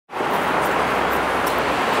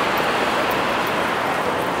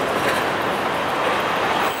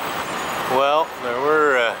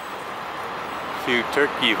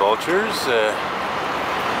turkey vultures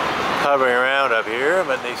hovering around up here,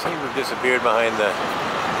 but they seem to have disappeared behind the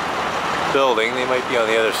building. They might be on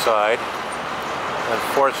the other side.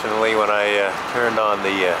 Unfortunately, when I turned on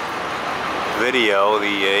the video,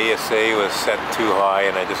 the ASA was set too high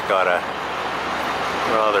and I just got a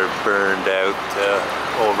rather burned out,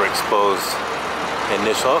 overexposed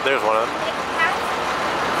initial. Oh, there's one of them.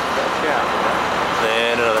 Yeah.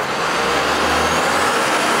 And another.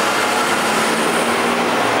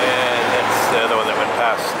 And that's the other one that went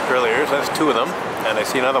past earlier. So that's two of them. And I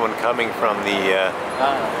see another one coming from the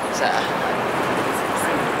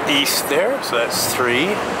east there. So that's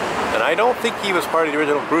three. And I don't think he was part of the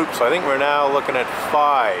original group. So I think we're now looking at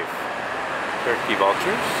 5 turkey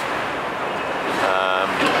vultures.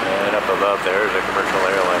 And up above there is a commercial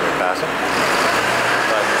airliner passing.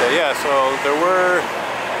 But yeah, so there were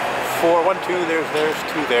 4, 1, 2, there's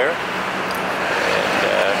 2 there. And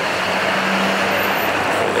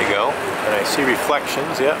there they go. And I see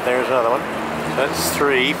reflections. Yeah, there's another one. So that's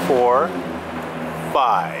 3, 4,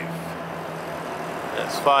 5.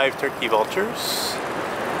 That's 5 turkey vultures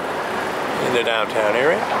in the downtown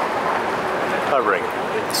area, hovering.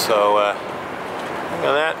 So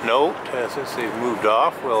on that note, since they've moved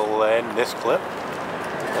off, we'll end this clip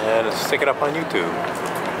and stick it up on YouTube.